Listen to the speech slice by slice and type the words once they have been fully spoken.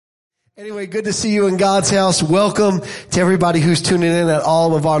Anyway, good to see you in God's house. Welcome to everybody who's tuning in at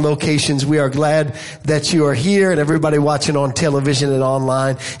all of our locations. We are glad that you are here and everybody watching on television and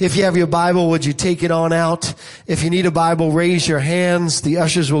online. If you have your Bible, would you take it on out? If you need a Bible, raise your hands. The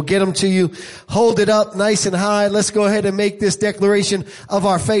ushers will get them to you. Hold it up nice and high. Let's go ahead and make this declaration of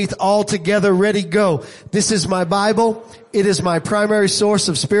our faith all together. Ready, go. This is my Bible. It is my primary source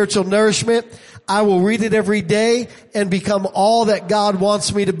of spiritual nourishment. I will read it every day and become all that God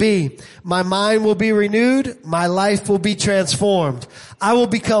wants me to be. My mind will be renewed. My life will be transformed. I will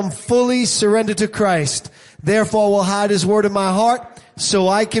become fully surrendered to Christ. Therefore, will hide His word in my heart so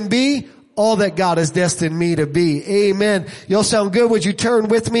I can be all that God has destined me to be. Amen. Y'all sound good. Would you turn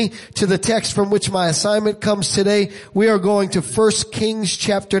with me to the text from which my assignment comes today? We are going to 1 Kings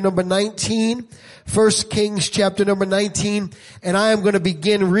chapter number 19. 1 Kings chapter number 19, and I am going to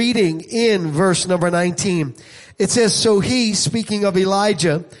begin reading in verse number 19. It says, "So he," speaking of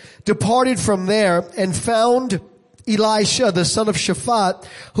Elijah, "departed from there and found Elisha, the son of Shaphat,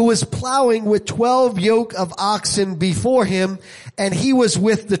 who was plowing with 12 yoke of oxen before him, and he was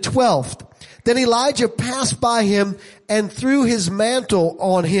with the 12th. Then Elijah passed by him and threw his mantle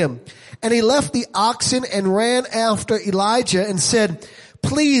on him. And he left the oxen and ran after Elijah and said,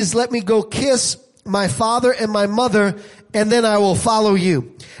 'Please let me go kiss my father and my mother, and then I will follow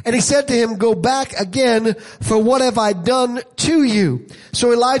you.' And he said to him, 'Go back again, for what have I done to you?'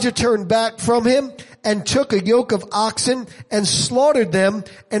 So Elijah turned back from him and took a yoke of oxen and slaughtered them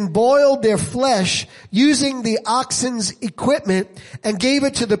and boiled their flesh using the oxen's equipment and gave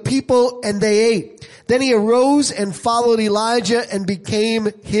it to the people, and they ate. Then he arose and followed Elijah and became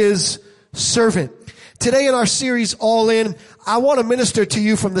his servant." Today in our series, All In, I want to minister to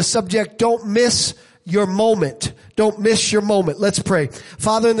you from the subject, don't miss your moment. Don't miss your moment. Let's pray.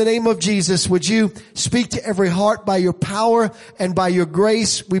 Father, in the name of Jesus, would you speak to every heart by your power and by your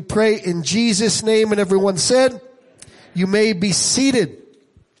grace? We pray in Jesus' name. And everyone said, you may be seated.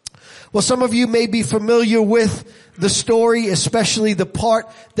 Well, some of you may be familiar with the story, especially the part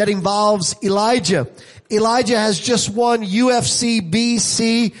that involves Elijah. Elijah has just won UFC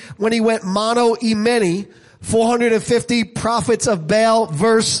BC when he went mano y many, 450 prophets of Baal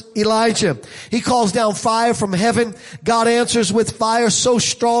versus Elijah. He calls down fire from heaven. God answers with fire so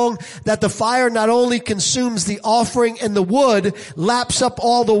strong that the fire not only consumes the offering and the wood, laps up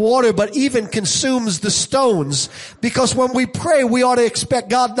all the water, but even consumes the stones. Because when we pray, we ought to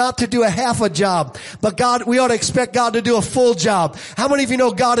expect God not to do a half a job, but we ought to expect God to do a full job. How many of you know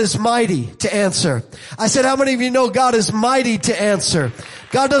God is mighty to answer? I said, how many of you know God is mighty to answer?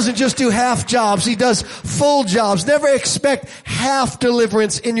 God doesn't just do half jobs. He does full jobs. Never expect half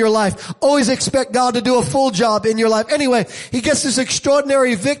deliverance in your life. Always expect God to do a full job in your life. Anyway, he gets this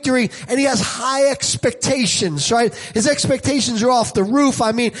extraordinary victory and he has high expectations, right? His expectations are off the roof.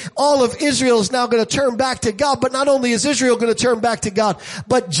 I mean, all of Israel is now going to turn back to God, but not only is Israel going to turn back to God,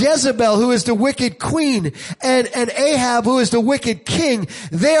 but Jezebel, who is the wicked queen, and Ahab, who is the wicked king,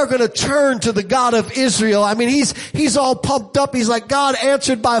 they are going to turn to the God of Israel. I mean, he's all pumped up. He's like, God answered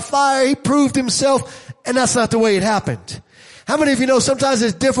by fire. He proved himself, and that's not the way it happened. How many of you know sometimes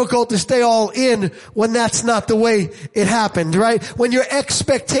it's difficult to stay all in when that's not the way it happened, right? When your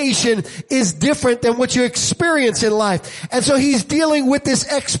expectation is different than what you experience in life. And so he's dealing with this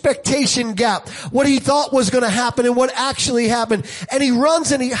expectation gap, what he thought was going to happen and what actually happened. And he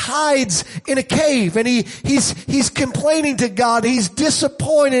runs and he hides in a cave, and he's complaining to God. He's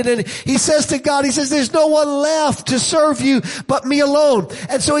disappointed, and he says to God, he says, there's no one left to serve you but me alone.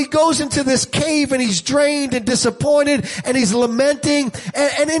 And so he goes into this cave and he's drained and disappointed, and he's lamenting,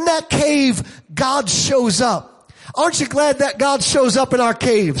 and in that cave, God shows up. Aren't you glad that God shows up in our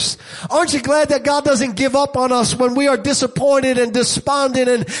caves? Aren't you glad that God doesn't give up on us when we are disappointed and despondent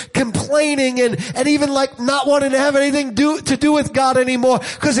and complaining and even like not wanting to have anything to do with God anymore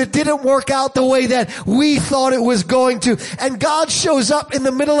because it didn't work out the way that we thought it was going to. And God shows up in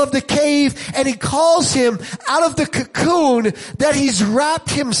the middle of the cave and he calls him out of the cocoon that he's wrapped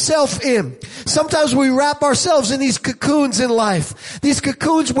himself in. Sometimes we wrap ourselves in these cocoons in life. These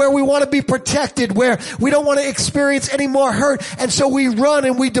cocoons where we want to be protected, where we don't want to experience any more hurt, and so we run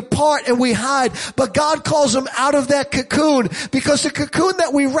and we depart and we hide. But God calls them out of that cocoon, because the cocoon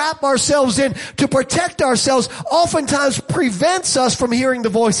that we wrap ourselves in to protect ourselves oftentimes prevents us from hearing the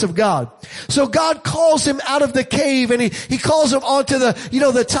voice of God. So God calls him out of the cave, and he calls him onto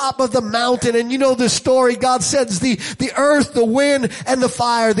the top of the mountain. And you know the story. God sends the earth, the wind, and the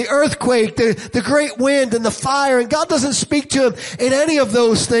fire, the earthquake, the great wind and the fire. And God doesn't speak to him in any of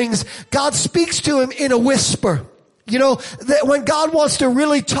those things. God speaks to him in a whisper. You know, that when God wants to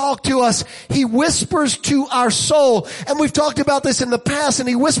really talk to us, He whispers to our soul. And we've talked about this in the past, and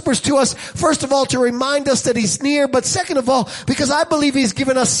He whispers to us, first of all, to remind us that He's near, but second of all, because I believe He's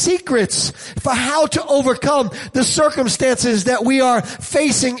given us secrets for how to overcome the circumstances that we are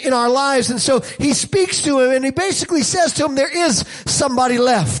facing in our lives. And so He speaks to him, and He basically says to him, there is somebody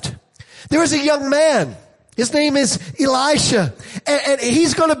left. There is a young man. His name is Elisha, and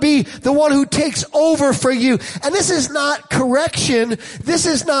he's going to be the one who takes over for you. And this is not correction. This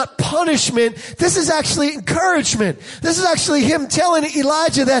is not punishment. This is actually encouragement. This is actually him telling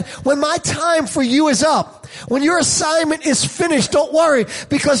Elijah that when my time for you is up, when your assignment is finished, don't worry,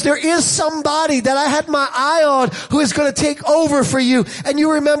 because there is somebody that I had my eye on who is going to take over for you. And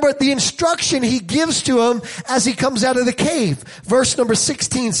you remember the instruction he gives to him as he comes out of the cave. Verse number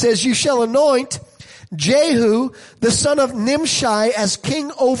 16 says, you shall anoint Jehu, the son of Nimshi, as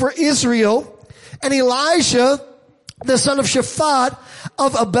king over Israel, and Elijah, the son of Shaphat,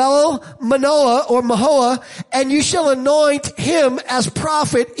 of Abel Mahoah, and you shall anoint him as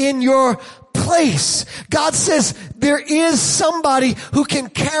prophet in your place. God says there is somebody who can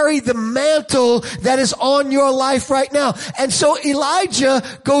carry the mantle that is on your life right now. And so Elijah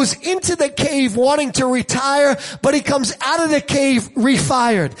goes into the cave wanting to retire, but he comes out of the cave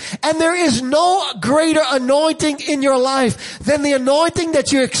refired. And there is no greater anointing in your life than the anointing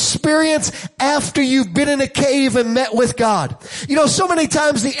that you experience after you've been in a cave and met with God. You know, so many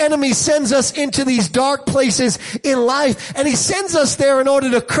times the enemy sends us into these dark places in life, and he sends us there in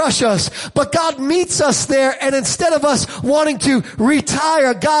order to crush us. But God meets us there, and instead of us wanting to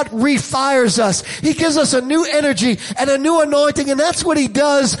retire, God refires us. He gives us a new energy and a new anointing, and that's what He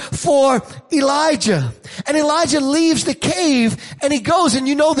does for Elijah. And Elijah leaves the cave, and he goes, and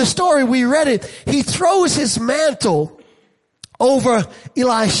you know the story, we read it. He throws his mantle over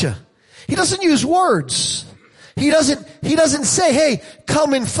Elisha. He doesn't use words. He doesn't say, hey,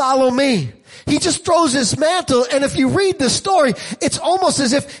 come and follow me. He just throws his mantle, and if you read the story, it's almost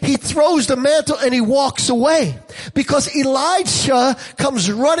as if he throws the mantle and he walks away, because Elisha comes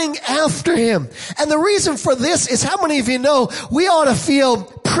running after him. And the reason for this is, how many of you know we ought to feel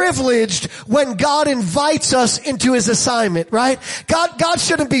privileged when God invites us into His assignment, right? God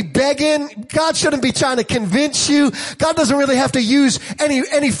shouldn't be begging. God shouldn't be trying to convince you. God doesn't really have to use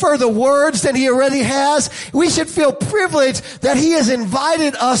any further words than He already has. We should feel privileged that He has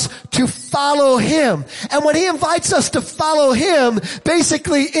invited us to follow Him. And when He invites us to follow Him,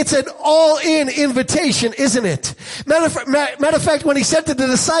 basically it's an all-in invitation, isn't it? Matter of fact, when He said to the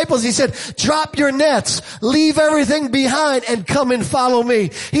disciples, He said, drop your nets, leave everything behind, and come and follow me.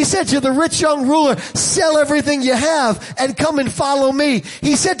 He said to the rich young ruler, sell everything you have and come and follow me.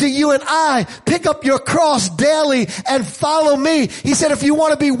 He said to you and I, pick up your cross daily and follow me. He said, if you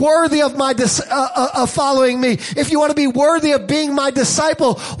want to be worthy of my following me, if you want to be worthy of being my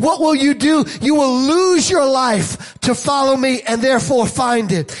disciple, what will you do? You will lose your life to follow me and therefore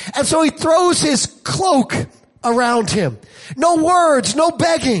find it. And so He throws His cloak around him. No words, no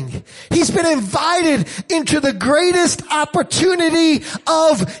begging. He's been invited into the greatest opportunity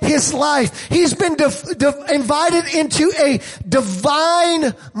of his life. He's been invited into a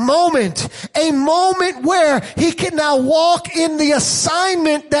divine moment, a moment where he can now walk in the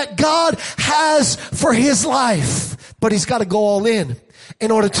assignment that God has for his life. But he's got to go all in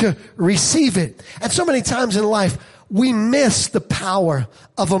order to receive it. And so many times in life, we miss the power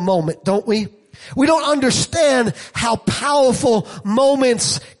of a moment, don't we? We don't understand how powerful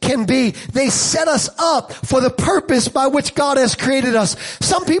moments can be. They set us up for the purpose by which God has created us.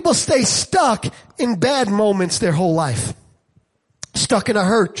 Some people stay stuck in bad moments their whole life. Stuck in a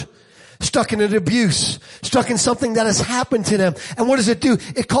hurt. Stuck in an abuse, stuck in something that has happened to them. And what does it do?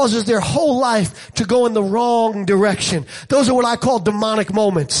 It causes their whole life to go in the wrong direction. Those are what I call demonic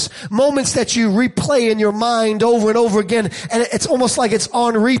moments. Moments that you replay in your mind over and over again. And it's almost like it's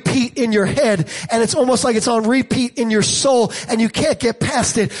on repeat in your head. And it's almost like it's on repeat in your soul. And you can't get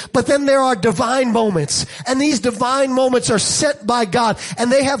past it. But then there are divine moments. And these divine moments are sent by God.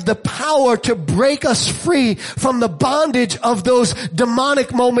 And they have the power to break us free from the bondage of those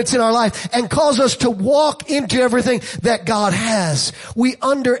demonic moments in our life, and cause us to walk into everything that God has. We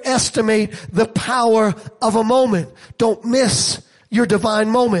underestimate the power of a moment. Don't miss your divine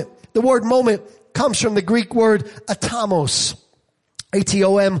moment. The word moment comes from the Greek word atomos.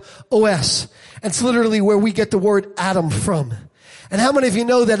 A-T-O-M-O-S. And it's literally where we get the word atom from. And how many of you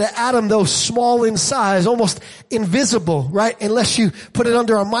know that an atom, though small in size, almost invisible, right? Unless you put it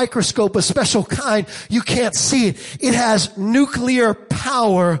under a microscope, a special kind, you can't see it. It has nuclear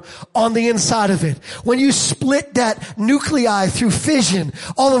power on the inside of it. When you split that nuclei through fission,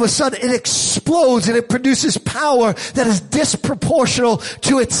 all of a sudden it explodes and it produces power that is disproportional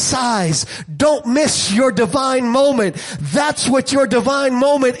to its size. Don't miss your divine moment. That's what your divine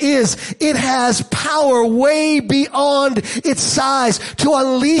moment is. It has power way beyond its size to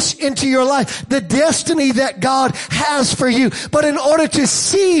unleash into your life the destiny that God has for you. But in order to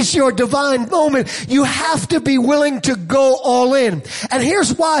seize your divine moment, you have to be willing to go all in. And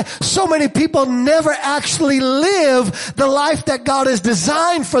here's why so many people never actually live the life that God has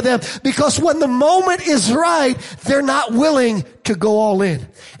designed for them, because when the moment is right, they're not willing to go all in.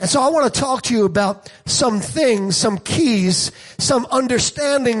 And so I want to talk to you about some things, some keys, some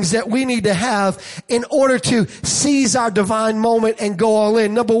understandings that we need to have in order to seize our divine moment and go all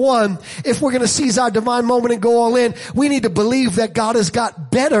in. Number one, if we're going to seize our divine moment and go all in, we need to believe that God has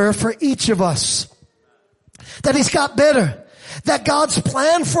got better for each of us. That He's got better. That God's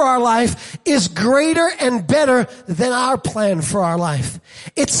plan for our life is greater and better than our plan for our life.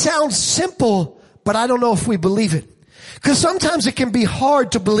 It sounds simple, but I don't know if we believe it. Because sometimes it can be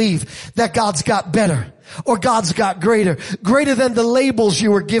hard to believe that God's got better or God's got greater than the labels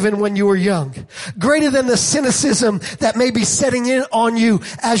you were given when you were young, greater than the cynicism that may be setting in on you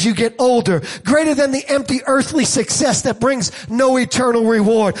as you get older, greater than the empty earthly success that brings no eternal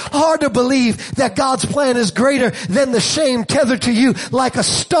reward. Hard to believe that God's plan is greater than the shame tethered to you like a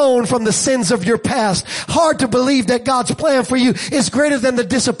stone from the sins of your past. Hard to believe that God's plan for you is greater than the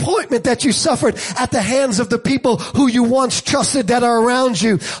disappointment that you suffered at the hands of the people who you once trusted that are around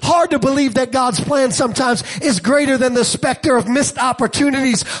you. Hard to believe that God's plan sometimes is greater than the specter of missed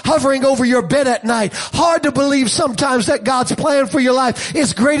opportunities hovering over your bed at night. Hard to believe sometimes that God's plan for your life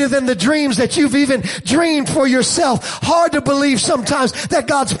is greater than the dreams that you've even dreamed for yourself. Hard to believe sometimes that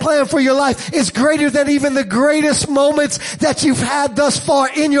God's plan for your life is greater than even the greatest moments that you've had thus far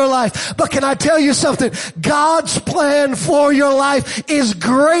in your life. But can I tell you something? God's plan for your life is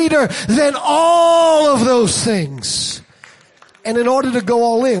greater than all of those things. And in order to go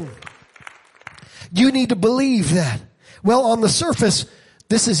all in, you need to believe that. Well, on the surface,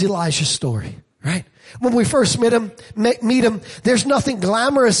 this is Elijah's story, right? When we first meet him, there's nothing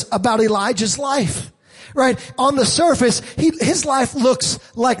glamorous about Elijah's life, right? On the surface, his life looks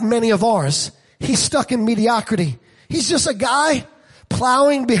like many of ours. He's stuck in mediocrity. He's just a guy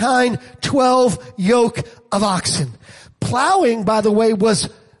plowing behind 12 yoke of oxen. Plowing, by the way, was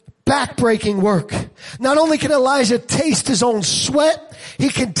backbreaking work. Not only can Elijah taste his own sweat, he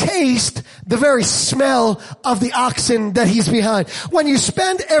can taste the very smell of the oxen that he's behind. When you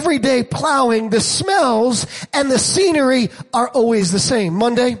spend every day plowing, the smells and the scenery are always the same.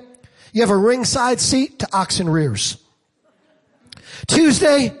 Monday, you have a ringside seat to oxen rears.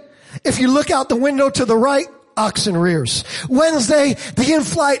 Tuesday, if you look out the window to the right, oxen rears. Wednesday, the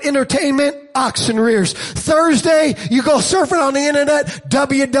in-flight entertainment, oxen rears. Thursday, you go surfing on the internet,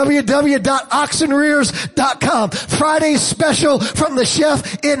 www.oxenrears.com. Friday's special from the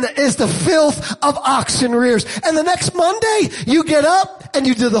chef is the filth of oxen rears. And the next Monday, you get up and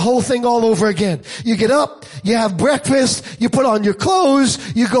you do the whole thing all over again. You get up, you have breakfast, you put on your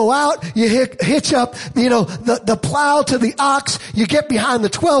clothes, you go out, you hitch up, the plow to the ox, you get behind the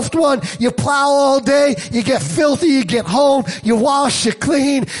 12th one, you plow all day, you get filthy, you get home, you wash, you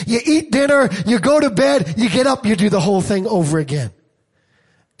clean, you eat dinner, you go to bed, you get up, you do the whole thing over again.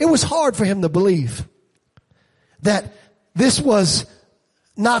 It was hard for him to believe that this was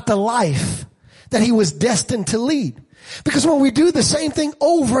not the life that he was destined to lead. Because when we do the same thing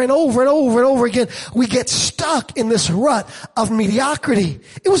over and over and over and over again, we get stuck in this rut of mediocrity.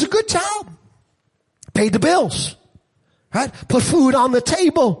 It was a good job. Paid the bills, right? Put food on the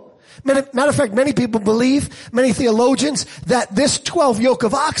table. Matter of fact, many people believe, many theologians, that this 12 yoke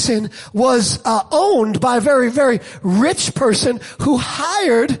of oxen was owned by a very, very rich person who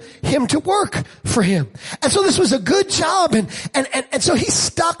hired him to work for him. And so this was a good job, and so he's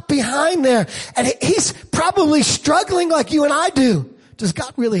stuck behind there, and he's probably struggling like you and I do. Does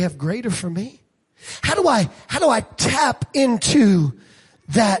God really have greater for me? How do I tap into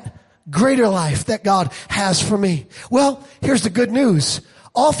that greater life that God has for me? Well, here's the good news.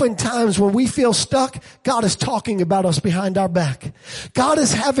 Oftentimes when we feel stuck, God is talking about us behind our back. God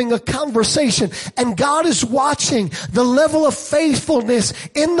is having a conversation, and God is watching the level of faithfulness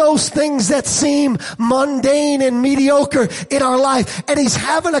in those things that seem mundane and mediocre in our life. And he's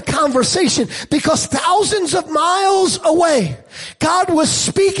having a conversation because thousands of miles away, God was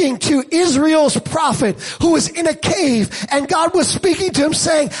speaking to Israel's prophet who was in a cave, and God was speaking to him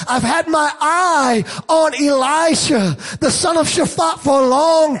saying, I've had my eye on Elisha, the son of Shaphat, for a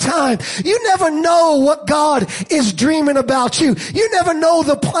long time. You never know what God is dreaming about you. You never know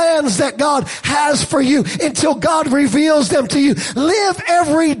the plans that God has for you until God reveals them to you. Live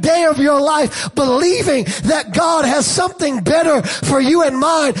every day of your life believing that God has something better for you in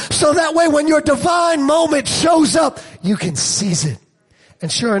mind, so that way when your divine moment shows up, you can seize it.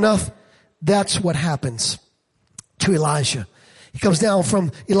 And sure enough, that's what happens to Elijah. He comes down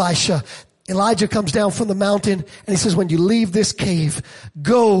from Elisha. Elijah comes down from the mountain, and he says, when you leave this cave,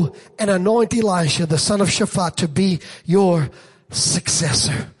 go and anoint Elisha, the son of Shaphat, to be your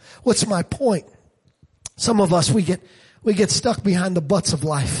successor. What's my point? Some of us, we get stuck behind the butts of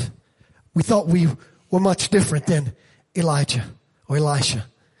life. We thought we were much different than Elijah or Elisha.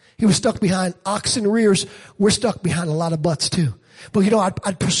 He was stuck behind oxen rears. We're stuck behind a lot of butts too. But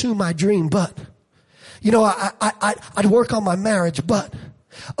I'd pursue my dream, but I'd work on my marriage, but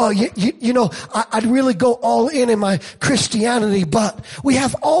I'd really go all in my Christianity, but we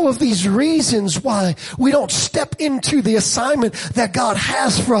have all of these reasons why we don't step into the assignment that God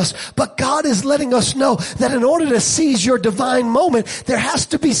has for us. But God is letting us know that in order to seize your divine moment, there has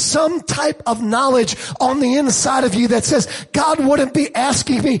to be some type of knowledge on the inside of you that says, God wouldn't be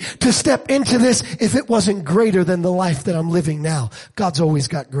asking me to step into this if it wasn't greater than the life that I'm living now. God's always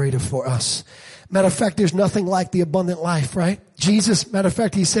got greater for us. Matter of fact, there's nothing like the abundant life, right? Jesus, matter of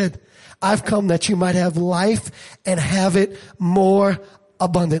fact, he said, I've come that you might have life and have it more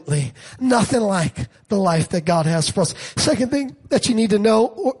abundantly. Nothing like the life that God has for us. Second thing that you need to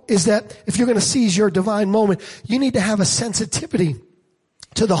know is that if you're going to seize your divine moment, you need to have a sensitivity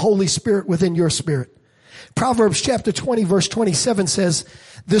to the Holy Spirit within your spirit. Proverbs chapter 20 verse 27 says,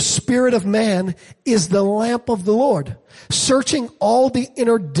 the spirit of man is the lamp of the Lord, searching all the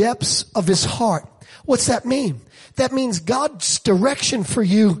inner depths of his heart. What's that mean? That means God's direction for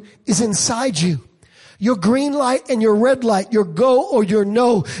you is inside you. Your green light and your red light, your go or your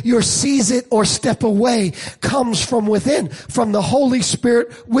no, your seize it or step away comes from within, from the Holy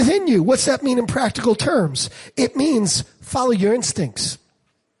Spirit within you. What's that mean in practical terms? It means follow your instincts.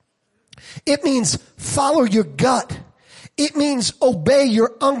 It means follow your gut. It means obey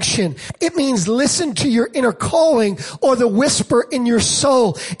your unction. It means listen to your inner calling or the whisper in your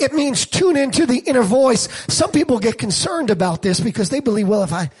soul. It means tune into the inner voice. Some people get concerned about this because they believe, well,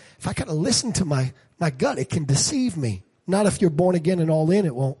 if I kind of listen to my gut, it can deceive me. Not if you're born again and all in,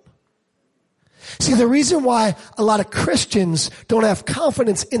 it won't. See, the reason why a lot of Christians don't have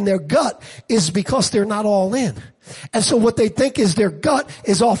confidence in their gut is because they're not all in. And so what they think is their gut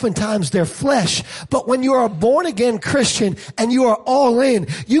is oftentimes their flesh. But when you are a born again Christian and you are all in,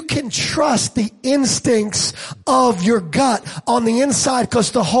 you can trust the instincts of your gut on the inside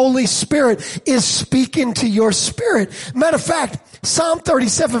because the Holy Spirit is speaking to your spirit. Matter of fact, Psalm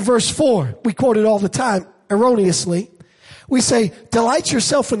 37 verse 4, we quote it all the time erroneously. We say, delight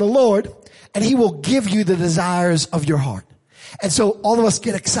yourself in the Lord, and he will give you the desires of your heart. And so all of us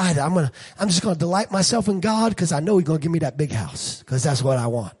get excited. I'm just going to delight myself in God because I know he's going to give me that big house because that's what I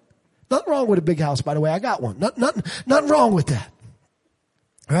want. Nothing wrong with a big house, by the way. I got one. Nothing wrong with that.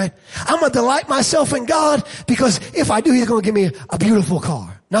 All right. I'm going to delight myself in God because if I do, he's going to give me a beautiful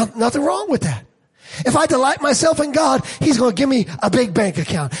car. Nothing wrong with that. If I delight myself in God, he's going to give me a big bank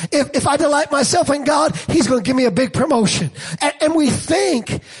account. If I delight myself in God, he's going to give me a big promotion. And we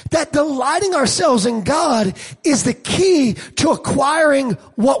think that delighting ourselves in God is the key to acquiring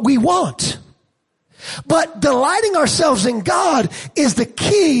what we want. But delighting ourselves in God is the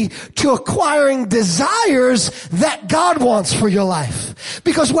key to acquiring desires that God wants for your life.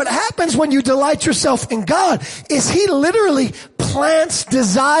 Because what happens when you delight yourself in God is he literally plants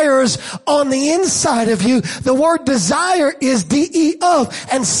desires on the inside of you. The word desire is D-E of,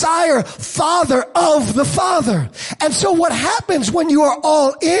 and sire, father of the Father. And so what happens when you are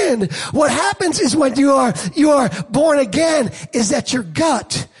all in, what happens is when you are born again, is that your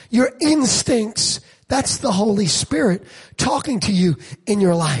gut, your instincts, that's the Holy Spirit talking to you in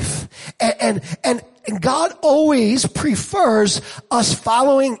your life. And God always prefers us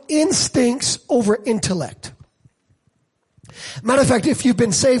following instincts over intellect. Matter of fact, if you've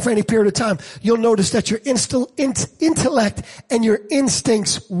been saved for any period of time, you'll notice that your intellect and your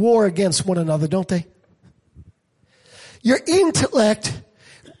instincts war against one another, don't they? Your intellect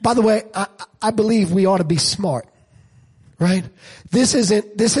By the way, I believe we ought to be smart, right? This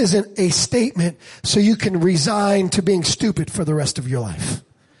isn't a statement so you can resign to being stupid for the rest of your life.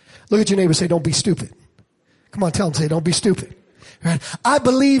 Look at your neighbor and say, don't be stupid. Come on, tell them, say, don't be stupid. Right? I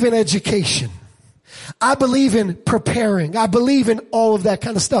believe in education. I believe in preparing. I believe in all of that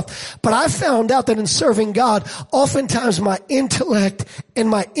kind of stuff. But I found out that in serving God, oftentimes my intellect and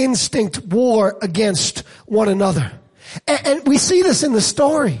my instinct war against one another. And we see this in the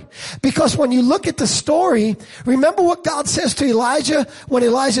story, because when you look at the story, remember what God says to Elijah when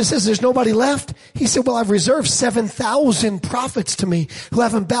Elijah says there's nobody left? He said, well, I've reserved 7,000 prophets to me who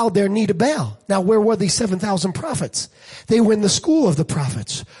haven't bowed their knee to Baal. Now, where were these 7,000 prophets? They were in the school of the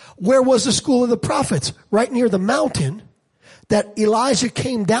prophets. Where was the school of the prophets? Right near the mountain that Elijah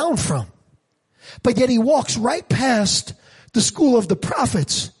came down from. But yet he walks right past the school of the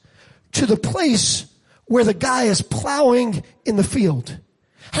prophets to the place where the guy is plowing in the field.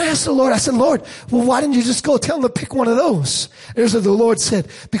 And I asked the Lord, I said, Lord, well, why didn't you just go tell him to pick one of those? And here's what the Lord said,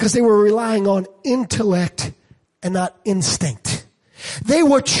 because they were relying on intellect and not instinct. They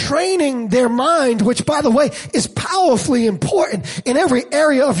were training their mind, which, by the way, is powerfully important in every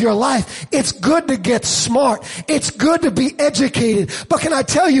area of your life. It's good to get smart. It's good to be educated. But can I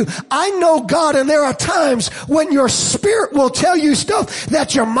tell you, I know God, and there are times when your spirit will tell you stuff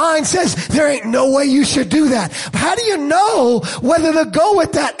that your mind says, there ain't no way you should do that. How do you know whether to go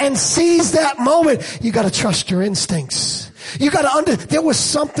with that and seize that moment? You got to trust your instincts. You got to there was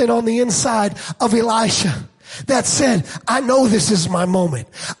something on the inside of Elisha that said, I know this is my moment.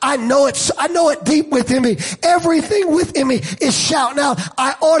 I know it deep within me. Everything within me is shouting out,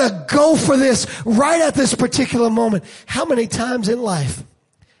 I ought to go for this right at this particular moment. How many times in life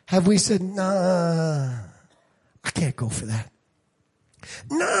have we said, nah, I can't go for that.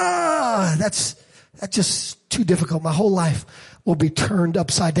 Nah, that's just too difficult. My whole life will be turned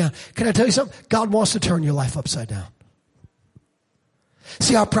upside down. Can I tell you something? God wants to turn your life upside down.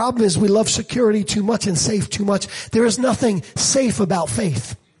 See, our problem is we love security too much and safe too much. There is nothing safe about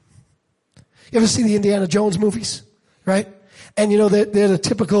faith. You ever see the Indiana Jones movies? Right? And they're the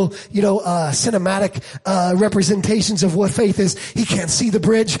typical, cinematic, representations of what faith is. He can't see the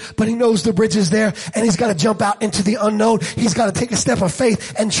bridge, but he knows the bridge is there, and he's got to jump out into the unknown. He's got to take a step of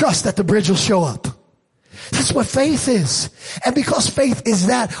faith and trust that the bridge will show up. That's what faith is. And because faith is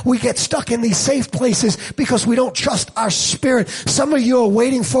that, we get stuck in these safe places because we don't trust our spirit. Some of you are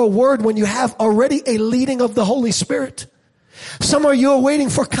waiting for a word when you have already a leading of the Holy Spirit. Some of you are waiting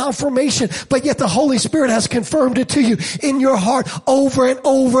for confirmation, but yet the Holy Spirit has confirmed it to you in your heart over and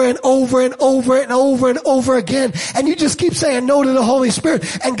over and over and over and over and over again. And you just keep saying no to the Holy Spirit.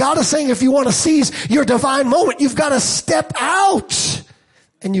 And God is saying, if you want to seize your divine moment, you've got to step out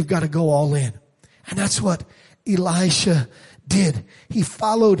and you've got to go all in. And that's what Elisha did. He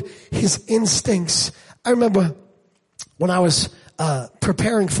followed his instincts. I remember when I was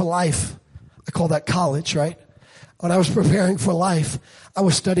preparing for life, I call that college, right? When I was preparing for life, I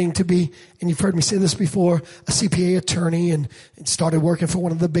was studying to be, and you've heard me say this before, a CPA attorney, and started working for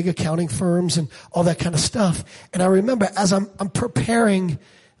one of the big accounting firms and all that kind of stuff. And I remember as I'm preparing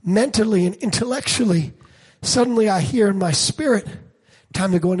mentally and intellectually, suddenly I hear in my spirit,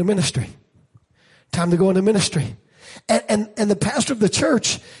 time to go into ministry. Time to go into ministry. And the pastor of the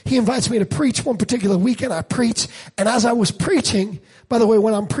church, he invites me to preach one particular weekend. I preach. And as I was preaching, by the way,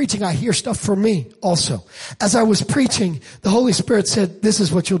 when I'm preaching, I hear stuff from me also. As I was preaching, the Holy Spirit said, this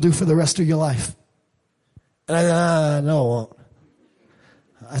is what you'll do for the rest of your life. And I said, no, I won't.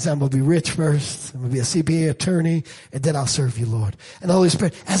 I said, I'm going to be rich first. I'm going to be a CPA attorney, and then I'll serve you, Lord. And the Holy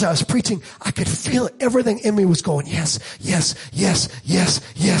Spirit, as I was preaching, I could feel everything in me was going, yes, yes, yes, yes,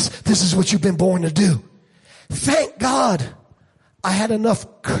 yes. This is what you've been born to do. Thank God I had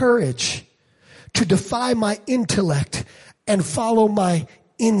enough courage to defy my intellect and follow my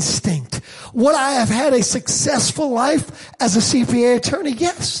instinct. Would I have had a successful life as a CPA attorney?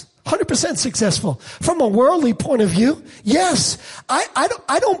 Yes. 100% successful. From a worldly point of view, yes.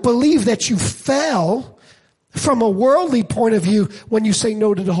 I don't believe that you fail from a worldly point of view when you say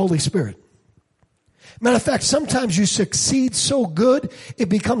no to the Holy Spirit. Matter of fact, sometimes you succeed so good, it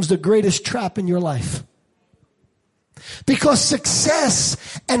becomes the greatest trap in your life. Because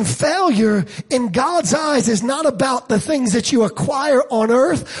success and failure in God's eyes is not about the things that you acquire on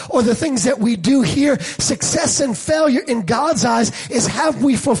earth or the things that we do here. Success and failure in God's eyes is, have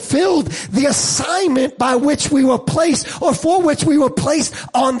we fulfilled the assignment by which we were placed or for which we were placed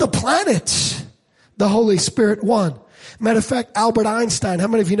on the planet? The Holy Spirit won. Matter of fact, Albert Einstein, how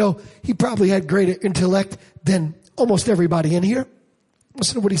many of you know he probably had greater intellect than almost everybody in here?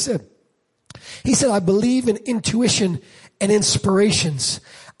 Listen to what he said. He said, I believe in intuition and inspirations.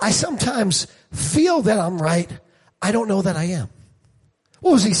 I sometimes feel that I'm right. I don't know that I am.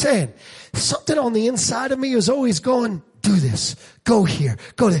 What was he saying? Something on the inside of me is always going, do this, go here,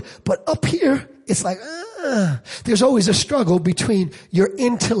 go there. But up here, it's like, there's always a struggle between your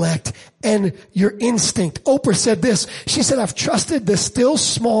intellect and your instinct. Oprah said this. She said, I've trusted the still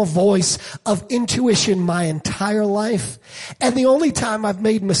small voice of intuition my entire life. And the only time I've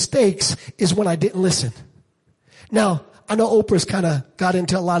made mistakes is when I didn't listen. Now, I know Oprah's kind of got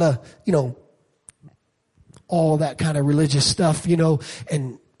into a lot of, all that kind of religious stuff,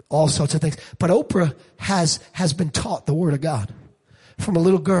 and all sorts of things. But Oprah has been taught the Word of God from a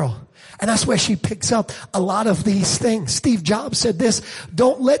little girl. And that's where she picks up a lot of these things. Steve Jobs said this,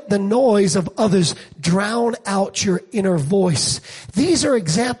 don't let the noise of others drown out your inner voice. These are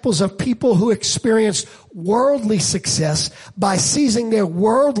examples of people who experienced worldly success by seizing their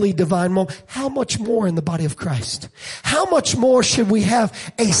worldly divine moment. How much more in the body of Christ? How much more should we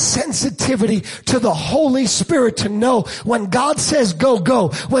have a sensitivity to the Holy Spirit to know when God says go, go.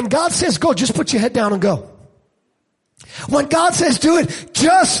 When God says go, just put your head down and go. When God says do it,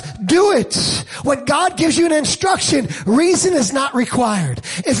 just do it. When God gives you an instruction, reason is not required.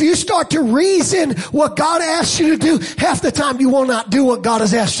 If you start to reason what God asks you to do, half the time you will not do what God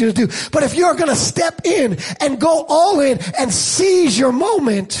has asked you to do. But if you're going to step in and go all in and seize your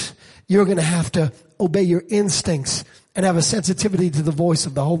moment, you're going to have to obey your instincts and have a sensitivity to the voice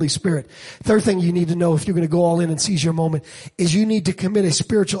of the Holy Spirit. Third thing you need to know if you're going to go all in and seize your moment is you need to commit a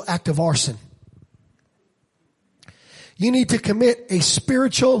spiritual act of arson. You need to commit a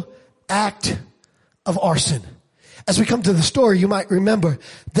spiritual act of arson. As we come to the story, you might remember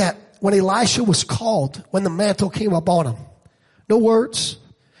that when Elisha was called, when the mantle came up on him, no words.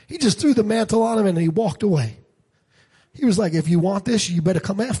 He just threw the mantle on him and he walked away. He was like, if you want this, you better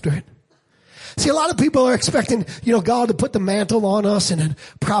come after it. See, a lot of people are expecting, God to put the mantle on us and then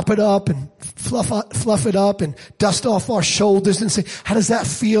prop it up and fluff it up and dust off our shoulders and say, how does that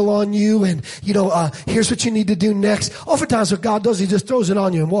feel on you? And, here's what you need to do next. Oftentimes what God does, he just throws it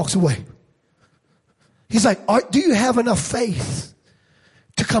on you and walks away. He's like, do you have enough faith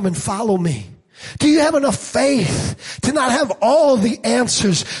to come and follow me? Do you have enough faith to not have all the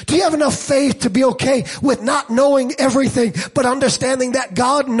answers? Do you have enough faith to be okay with not knowing everything, but understanding that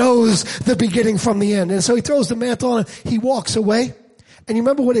God knows the beginning from the end? And so he throws the mantle on him. He walks away. And you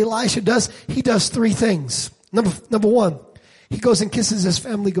remember what Elisha does? He does three things. Number one, he goes and kisses his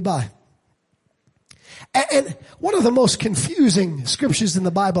family goodbye. And one of the most confusing scriptures in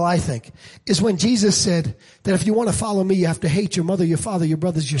the Bible, I think, is when Jesus said that if you want to follow me, you have to hate your mother, your father, your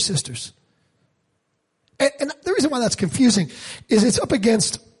brothers, your sisters. And the reason why that's confusing is it's up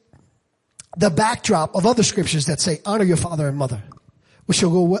against the backdrop of other scriptures that say, honor your father and mother, which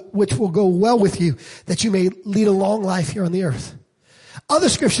will go well with you, that you may lead a long life here on the earth. Other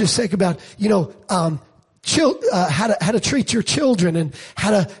scriptures say about, how to treat your children and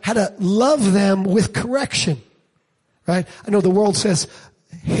how to love them with correction, right? I know the world says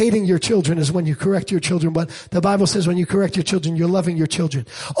hating your children is when you correct your children, but the Bible says when you correct your children, you're loving your children.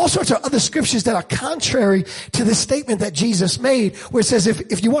 All sorts of other scriptures that are contrary to the statement that Jesus made, where it says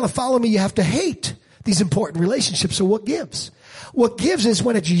if you want to follow me, you have to hate these important relationships. So what gives? What gives is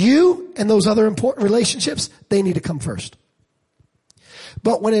when it's you and those other important relationships, they need to come first.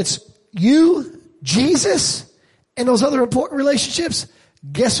 But when it's you, Jesus, and those other important relationships,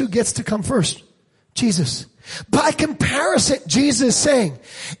 guess who gets to come first? Jesus. By comparison, Jesus is saying,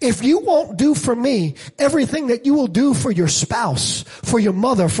 if you won't do for me everything that you will do for your spouse, for your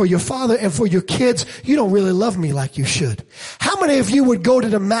mother, for your father, and for your kids, you don't really love me like you should. How many of you would go to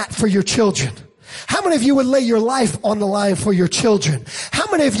the mat for your children? How many of you would lay your life on the line for your children? How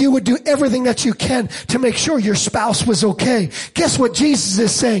many of you would do everything that you can to make sure your spouse was okay? Guess what Jesus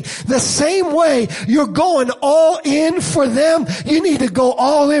is saying? The same way you're going all in for them, you need to go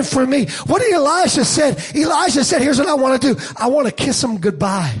all in for me. What did Elijah said? Elijah said, here's what I want to do. I want to kiss them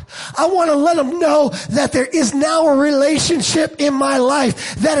goodbye. I want to let them know that there is now a relationship in my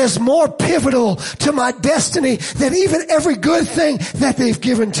life that is more pivotal to my destiny than even every good thing that they've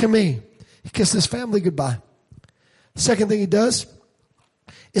given to me. He kissed his family goodbye. Second thing he does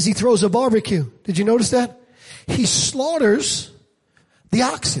is he throws a barbecue. Did you notice that? He slaughters the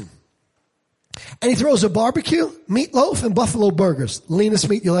oxen. And he throws a barbecue, meatloaf, and buffalo burgers. Leanest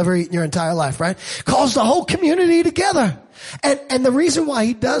meat you'll ever eat in your entire life, right? Calls the whole community together. And the reason why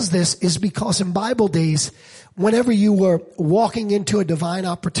he does this is because in Bible days, whenever you were walking into a divine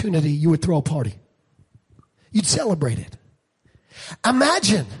opportunity, you would throw a party. You'd celebrate it.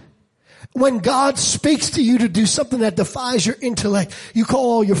 Imagine When God speaks to you to do something that defies your intellect, you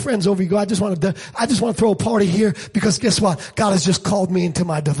call all your friends over, you go, I just want to throw a party here because guess what? God has just called me into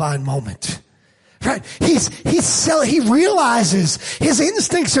my divine moment. Right? He realizes his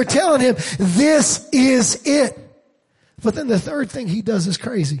instincts are telling him this is it. But then the third thing he does is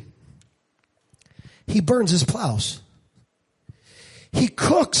crazy. He burns his plows. He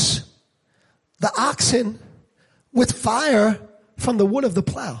cooks the oxen with fire from the wood of the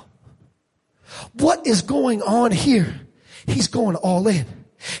plow. What is going on here? He's going all in.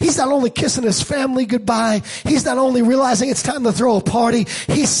 He's not only kissing his family goodbye. He's not only realizing it's time to throw a party.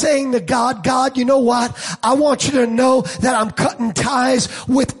 He's saying to God, God, you know what? I want you to know that I'm cutting ties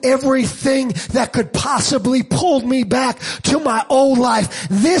with everything that could possibly pull me back to my old life.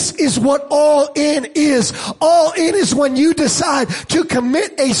 This is what all in is. All in is when you decide to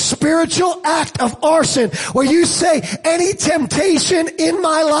commit a spiritual act of arson where you say any temptation in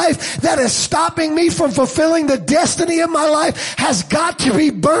my life that is stopping me from fulfilling the destiny of my life has got to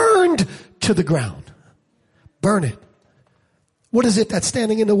be burned to the ground. Burn it. What is it that's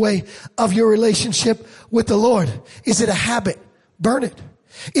standing in the way of your relationship with the Lord? Is it a habit? Burn it.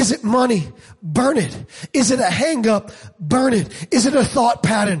 Is it money? Burn it. Is it a hang up? Burn it. Is it a thought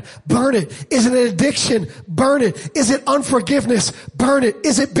pattern? Burn it. Is it an addiction? Burn it. Is it unforgiveness? Burn it.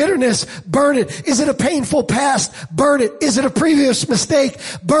 Is it bitterness? Burn it. Is it a painful past? Burn it. Is it a previous mistake?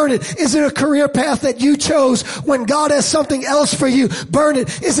 Burn it. Is it a career path that you chose when God has something else for you? Burn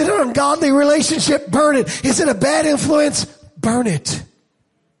it. Is it an ungodly relationship? Burn it. Is it a bad influence? Burn it.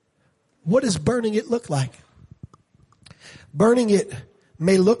 What does burning it look like? Burning it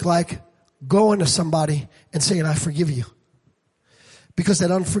may look like going to somebody and saying, I forgive you. Because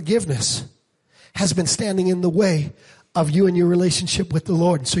that unforgiveness has been standing in the way of you and your relationship with the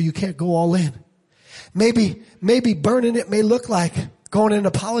Lord. So you can't go all in. Maybe burning it may look like going and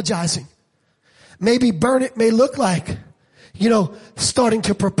apologizing. Maybe burn it may look like, starting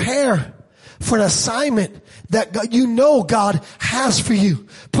to prepare for an assignment that God has for you.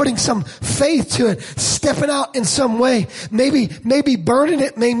 Putting some faith to it. Stepping out in some way. Maybe burning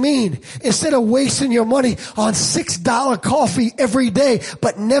it may mean instead of wasting your money on $6 coffee every day,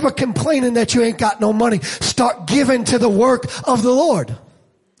 but never complaining that you ain't got no money, start giving to the work of the Lord.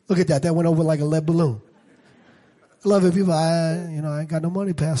 Look at that. That went over like a lead balloon. I love it. People, I ain't got no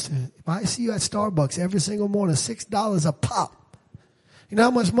money, Pastor. If I see you at Starbucks every single morning, $6 a pop. You know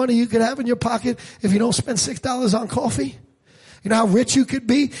how much money you could have in your pocket if you don't spend $6 on coffee? You know how rich you could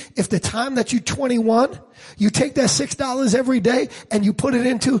be if the time that you're 21, you take that $6 every day and you put it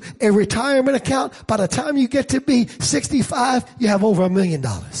into a retirement account. By the time you get to be 65, you have over $1 million.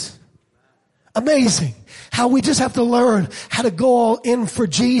 Amazing. How we just have to learn how to go all in for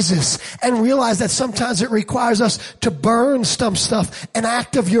Jesus and realize that sometimes it requires us to burn some stuff, an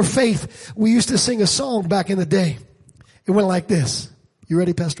act of your faith. We used to sing a song back in the day. It went like this. You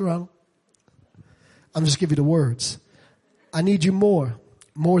ready, Pastor Ronald? I'm just giving you the words. I need you more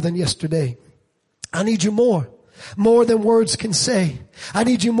than yesterday. I need you more than words can say. I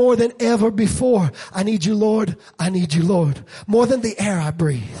need you more than ever before. I need you, Lord. I need you, Lord. More than the air I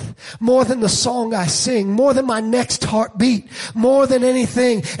breathe. More than the song I sing. More than my next heartbeat. More than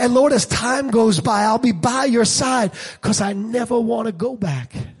anything. And Lord, as time goes by, I'll be by your side because I never want to go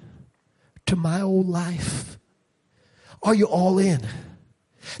back to my old life. Are you all in?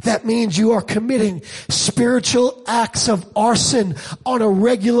 That means you are committing spiritual acts of arson on a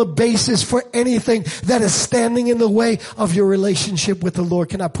regular basis for anything that is standing in the way of your relationship with the Lord.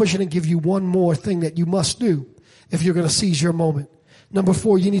 Can I push it and give you one more thing that you must do if you're going to seize your moment? Number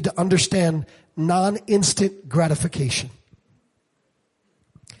 4, you need to understand non-instant gratification.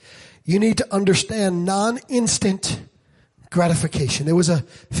 You need to understand non-instant gratification. There was a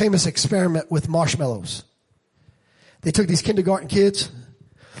famous experiment with marshmallows. They took these kindergarten kids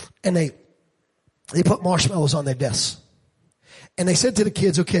and they put marshmallows on their desks. And they said to the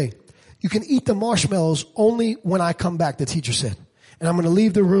kids, okay, you can eat the marshmallows only when I come back, the teacher said. And I'm going to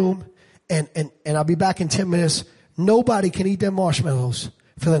leave the room and I'll be back in 10 minutes. Nobody can eat their marshmallows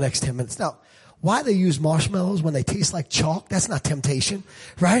for the next 10 minutes. Now, why they use marshmallows when they taste like chalk? That's not temptation,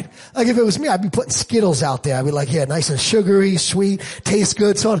 right? Like if it was me, I'd be putting Skittles out there. I'd be like, yeah, nice and sugary, sweet, tastes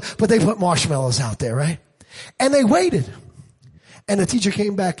good, so on. But they put marshmallows out there, right? And they waited. And the teacher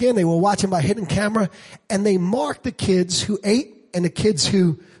came back in. They were watching by hidden camera. And they marked the kids who ate and the kids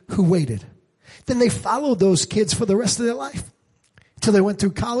who waited. Then they followed those kids for the rest of their life. Until they went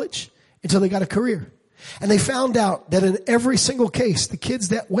through college. Until they got a career. And they found out that in every single case, the kids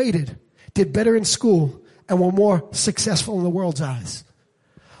that waited did better in school and were more successful in the world's eyes.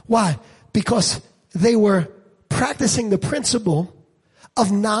 Why? Because they were practicing the principle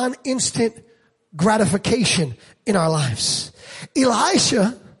of non-instant gratification in our lives.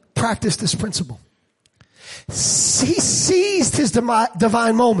 Elisha practiced this principle. He seized his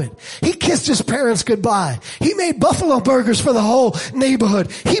divine moment. He kissed his parents goodbye. He made buffalo burgers for the whole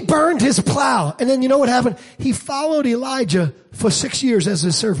neighborhood. He burned his plow. And then you know what happened? He followed Elijah for 6 years as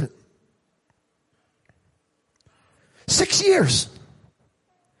his servant. 6 years.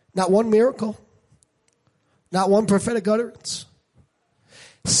 Not one miracle. Not one prophetic utterance.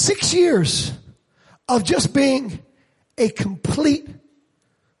 6 years of just being a complete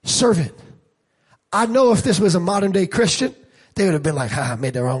servant. I know if this was a modern day Christian, they would have been like, I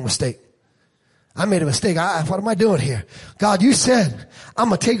made the wrong mistake. I made a mistake. What am I doing here? God, you said I'm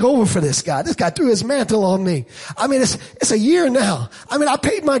going to take over for this guy. This guy threw his mantle on me. I mean, it's a year now. I mean, I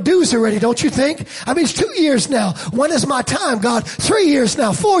paid my dues already, don't you think? I mean, it's 2 years now. When is my time, God? 3 years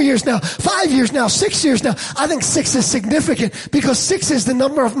now, 4 years now, 5 years now, 6 years now. I think 6 is significant because 6 is the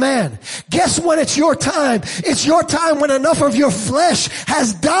number of man. Guess when it's your time? It's your time when enough of your flesh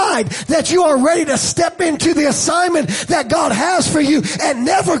has died that you are ready to step into the assignment that God has for you and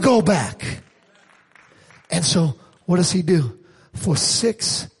never go back. And so what does he do? For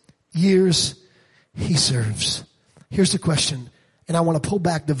 6 years, he serves. Here's the question, and I want to pull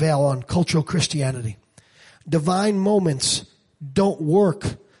back the veil on cultural Christianity. Divine moments don't work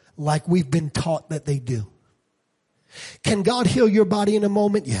like we've been taught that they do. Can God heal your body in a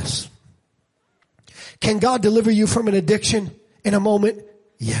moment? Yes. Can God deliver you from an addiction in a moment?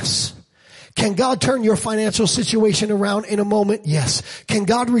 Yes. Can God turn your financial situation around in a moment? Yes. Can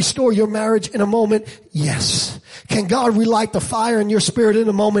God restore your marriage in a moment? Yes. Can God relight the fire in your spirit in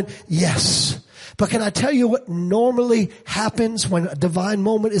a moment? Yes. But can I tell you what normally happens when a divine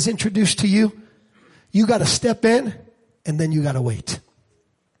moment is introduced to you? You got to step in and then you got to wait.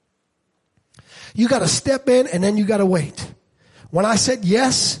 You got to step in and then you got to wait. When I said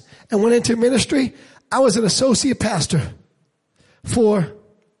yes and went into ministry, I was an associate pastor for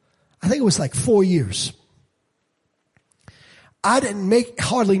I think it was like 4 years. I didn't make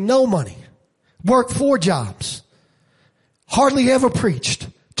hardly no money. Worked 4 jobs. Hardly ever preached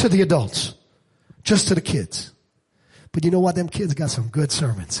to the adults. Just to the kids. But you know what? Them kids got some good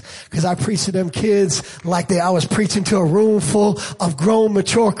sermons. Cause I preached to them kids like I was preaching to a room full of grown,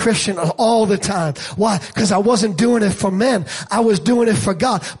 mature Christians all the time. Why? Cause I wasn't doing it for men. I was doing it for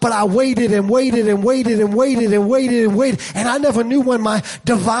God. But I waited and waited and waited and waited and waited and waited. And I never knew when my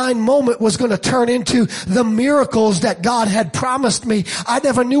divine moment was going to turn into the miracles that God had promised me. I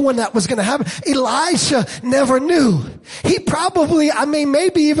never knew when that was going to happen. Elisha never knew. He probably,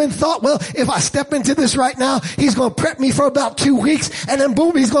 maybe even thought, well, if I step into this right now, he's going to prep me for about 2 weeks and then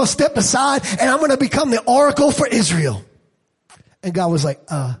boom, he's going to step aside and I'm going to become the oracle for Israel. And God was like,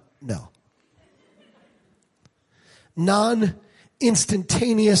 no.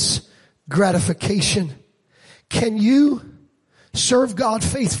 Non-instantaneous gratification. Can you serve God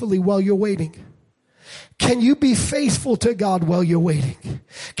faithfully while you're waiting? Can you be faithful to God while you're waiting?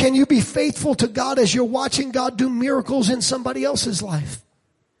 Can you be faithful to God as you're watching God do miracles in somebody else's life?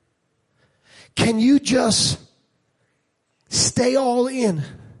 Can you just stay all in,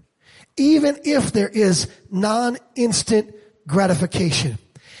 even if there is non-instant gratification?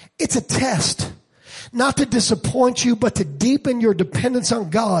 It's a test, not to disappoint you, but to deepen your dependence on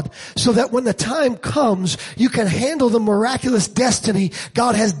God so that when the time comes, you can handle the miraculous destiny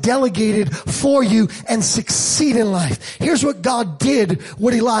God has delegated for you and succeed in life. Here's what God did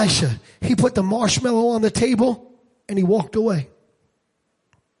with Elisha. He put the marshmallow on the table and he walked away.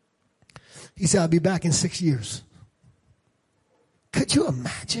 He said, I'll be back in 6 years. Could you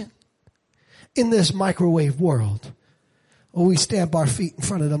imagine in this microwave world where we stamp our feet in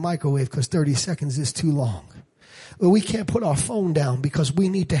front of the microwave because 30 seconds is too long? Where we can't put our phone down because we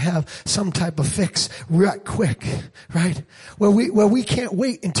need to have some type of fix right quick, right? Where we can't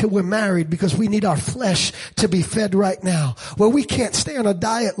wait until we're married because we need our flesh to be fed right now. Where we can't stay on a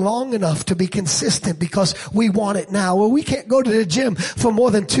diet long enough to be consistent because we want it now. Where we can't go to the gym for more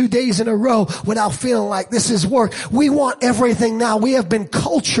than 2 days in a row without feeling like this is work. We want everything now. We have been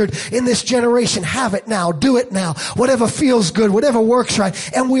cultured in this generation. Have it now. Do it now. Whatever feels good, whatever works right.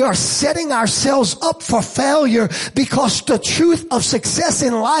 And we are setting ourselves up for failure because the truth of success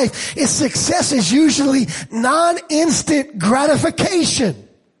in life is success is usually non-instant gratification.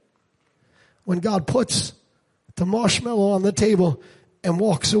 When God puts the marshmallow on the table and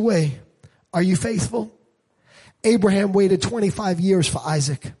walks away, are you faithful? Abraham waited 25 years for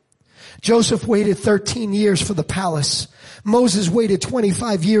Isaac. Joseph waited 13 years for the palace. Moses waited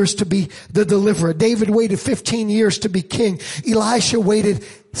 25 years to be the deliverer. David waited 15 years to be king. Elisha waited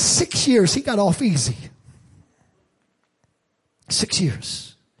 6 years. He got off easy. 6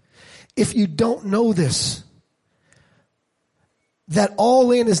 years. If you don't know this, that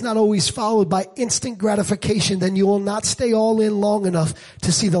all in is not always followed by instant gratification, then you will not stay all in long enough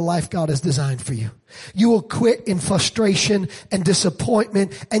to see the life God has designed for you. You will quit in frustration and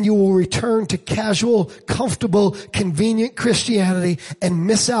disappointment, and you will return to casual, comfortable, convenient Christianity and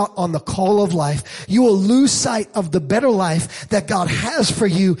miss out on the call of life. You will lose sight of the better life that God has for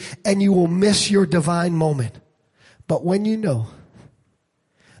you, and you will miss your divine moment. But when you know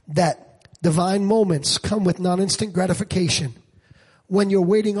that divine moments come with non-instant gratification, when you're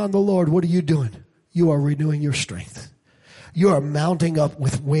waiting on the Lord, what are you doing? You are renewing your strength. You are mounting up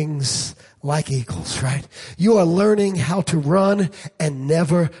with wings like eagles, right? You are learning how to run and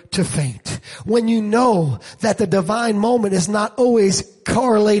never to faint. When you know that the divine moment is not always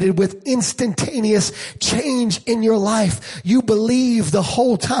correlated with instantaneous change in your life, you believe the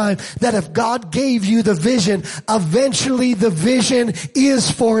whole time that if God gave you the vision, eventually the vision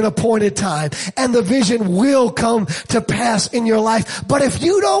is for an appointed time and the vision will come to pass in your life. But if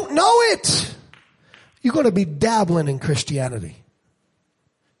you don't know it, you're going to be dabbling in Christianity,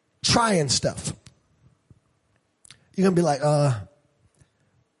 trying stuff. You're going to be like,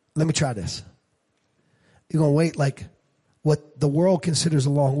 let me try this. You're going to wait like what the world considers a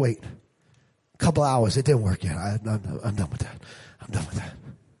long wait. A couple hours. It didn't work yet. I'm done with that. I'm done with that.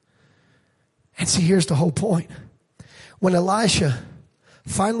 And see, here's the whole point. When Elisha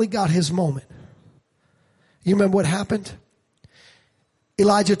finally got his moment, you remember what happened?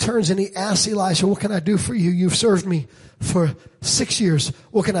 Elijah turns and he asks Elisha, what can I do for you? You've served me for 6 years.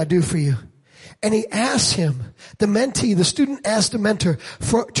 What can I do for you? And he asks him, the mentee, the student asked the mentor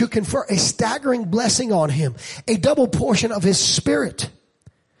to confer a staggering blessing on him, a double portion of his spirit.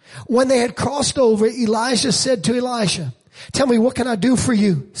 When they had crossed over, Elijah said to Elisha, tell me, what can I do for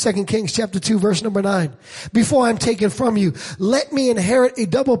you? 2 Kings chapter 2, verse number 9. Before I'm taken from you, let me inherit a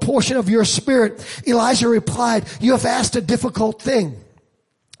double portion of your spirit. Elijah replied, you have asked a difficult thing.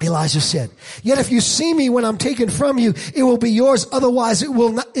 Elijah said, yet if you see me when I'm taken from you, it will be yours. Otherwise it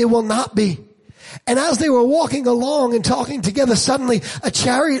will not be. And as they were walking along and talking together, suddenly a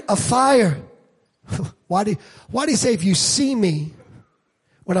chariot of fire. Why do you say if you see me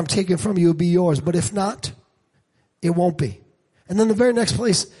when I'm taken from you, it will be yours? But if not, it won't be. And then the very next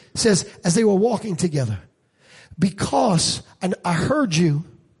place says, as they were walking together, because, and I heard you,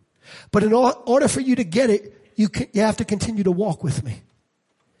 but in order for you to get it, you have to continue to walk with me.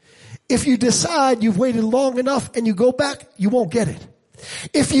 If you decide you've waited long enough and you go back, you won't get it.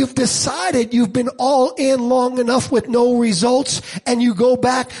 If you've decided you've been all in long enough with no results and you go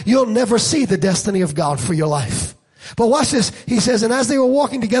back, you'll never see the destiny of God for your life. But watch this. He says, and as they were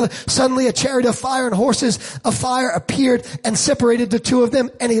walking together, suddenly a chariot of fire and horses of fire appeared and separated the two of them.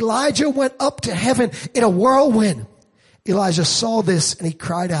 And Elijah went up to heaven in a whirlwind. Elijah saw this and he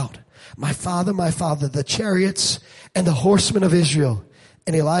cried out, my father, the chariots and the horsemen of Israel.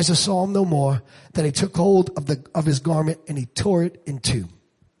 And Elijah saw him no more. Then he took hold of his garment and he tore it in two.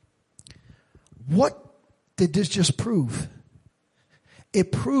 What did this just prove?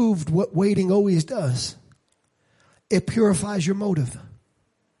 It proved what waiting always does. It purifies your motive.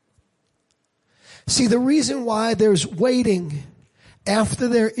 See, the reason why there's waiting after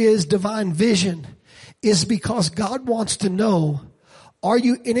there is divine vision is because God wants to know, are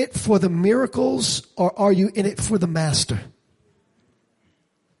you in it for the miracles or are you in it for the master?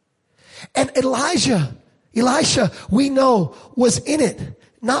 And Elisha, we know, was in it,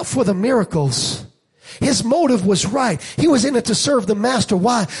 not for the miracles. His motive was right. He was in it to serve the master.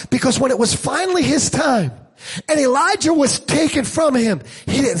 Why? Because when it was finally his time and Elijah was taken from him,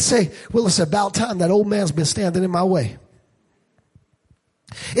 he didn't say, well, it's about time. That old man's been standing in my way.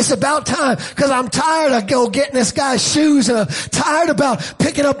 It's about time because I'm tired of getting this guy's shoes and I'm tired about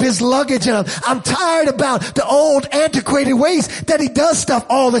picking up his luggage and I'm tired about the old antiquated ways that he does stuff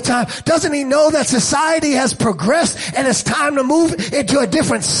all the time. Doesn't he know that society has progressed and it's time to move into a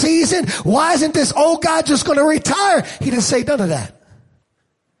different season? Why isn't this old guy just going to retire? He didn't say none of that.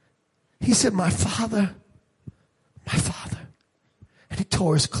 He said, my father. And he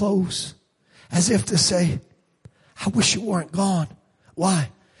tore his clothes as if to say, I wish you weren't gone. Why?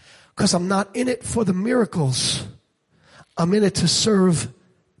 Because I'm not in it for the miracles. I'm in it to serve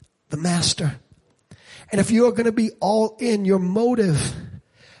the master. And if you're going to be all in, your motive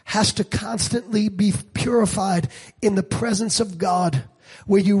has to constantly be purified in the presence of God,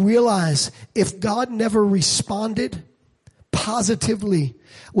 where you realize if God never responded positively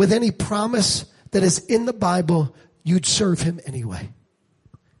with any promise that is in the Bible, you'd serve him anyway.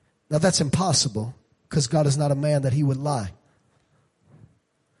 Now that's impossible because God is not a man that he would lie.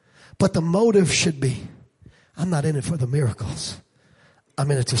 But the motive should be, I'm not in it for the miracles.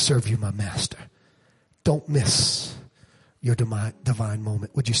 I'm in it to serve you, my master. Don't miss your divine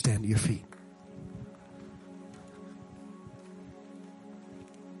moment. Would you stand to your feet?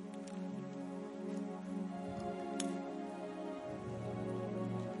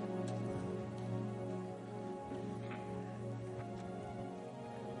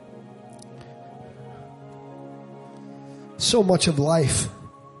 So much of life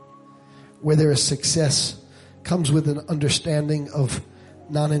where there is success comes with an understanding of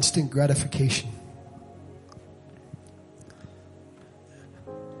non-instant gratification.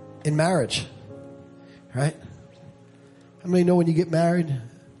 In marriage, right? How many know when you get married,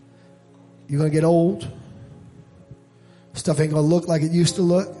 you're going to get old? Stuff ain't going to look like it used to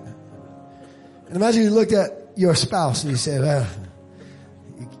look. And imagine you looked at your spouse and you said, well,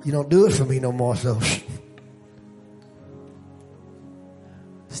 you don't do it for me no more, so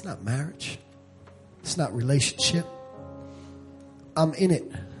it's not marriage. It's not relationship. I'm in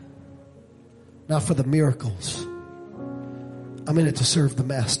it not for the miracles. I'm in it to serve the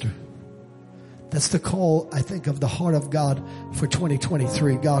master. That's the call, I think, of the heart of God for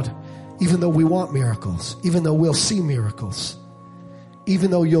 2023. God, even though we want miracles, even though we'll see miracles, even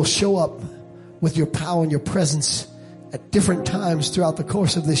though you'll show up with your power and your presence at different times throughout the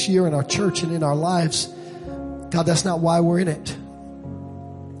course of this year in our church and in our lives, God, that's not why we're in it.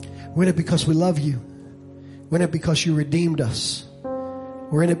 We're in it because we love you. We're in it because you redeemed us.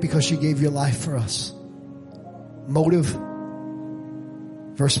 We're in it because you gave your life for us. Motive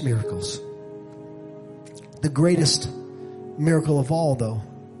versus miracles. The greatest miracle of all, though,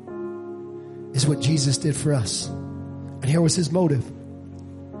 is what Jesus did for us. And here was his motive.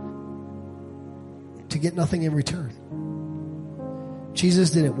 To get nothing in return. Jesus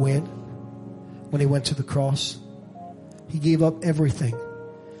didn't win when he went to the cross. He gave up everything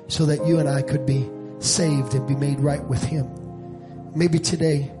so that you and I could be saved and be made right with him. Maybe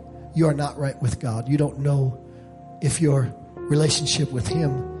today you are not right with God. You don't know if your relationship with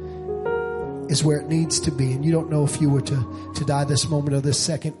him is where it needs to be. And you don't know if you were to die this moment or this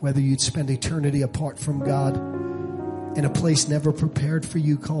second, whether you'd spend eternity apart from God in a place never prepared for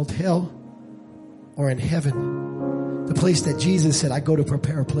you called hell, or in heaven. The place that Jesus said, I go to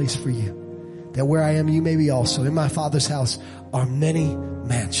prepare a place for you, that where I am, you may be also. In my Father's house are many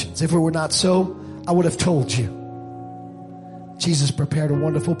mansions. If it were not so, I would have told you. Jesus prepared a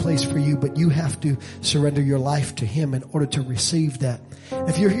wonderful place for you, but you have to surrender your life to him in order to receive that.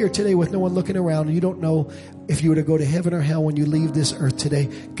 If you're here today with no one looking around and you don't know if you were to go to heaven or hell when you leave this earth today,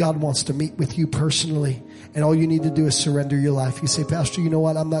 God wants to meet with you personally. And all you need to do is surrender your life. You say, Pastor, you know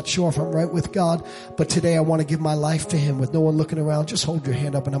what? I'm not sure if I'm right with God, but today I want to give my life to him with no one looking around. Just hold your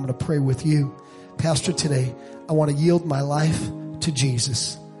hand up and I'm going to pray with you. Pastor, today I want to yield my life to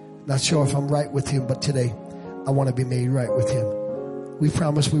Jesus. Not sure if I'm right with him, but today I want to be made right with him. We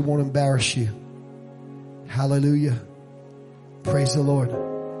promise we won't embarrass you. Hallelujah. Praise the Lord.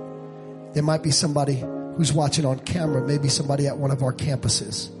 There might be somebody who's watching on camera, maybe somebody at one of our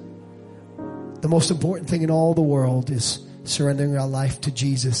campuses. The most important thing in all the world is surrendering our life to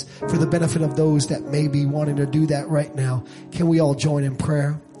Jesus. For the benefit of those that may be wanting to do that right now, can we all join in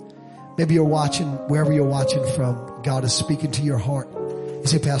prayer? Maybe you're watching, wherever you're watching from, God is speaking to your heart. You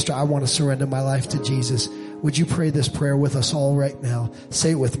say, Pastor, I want to surrender my life to Jesus. Would you pray this prayer with us all right now?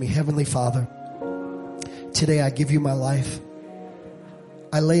 Say it with me. Heavenly Father, today I give you my life.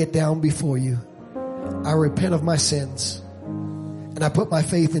 I lay it down before you. I repent of my sins. And I put my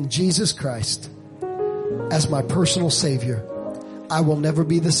faith in Jesus Christ as my personal Savior. I will never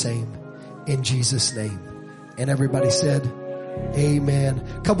be the same. In Jesus' name. And everybody said, amen.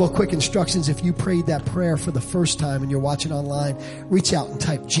 A couple of quick instructions. If you prayed that prayer for the first time and you're watching online, reach out and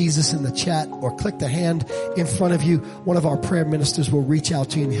type Jesus in the chat or click the hand in front of you. One of our prayer ministers will reach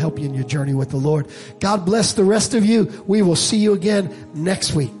out to you and help you in your journey with the Lord. God bless the rest of you. We will see you again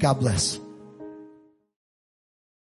next week. God bless.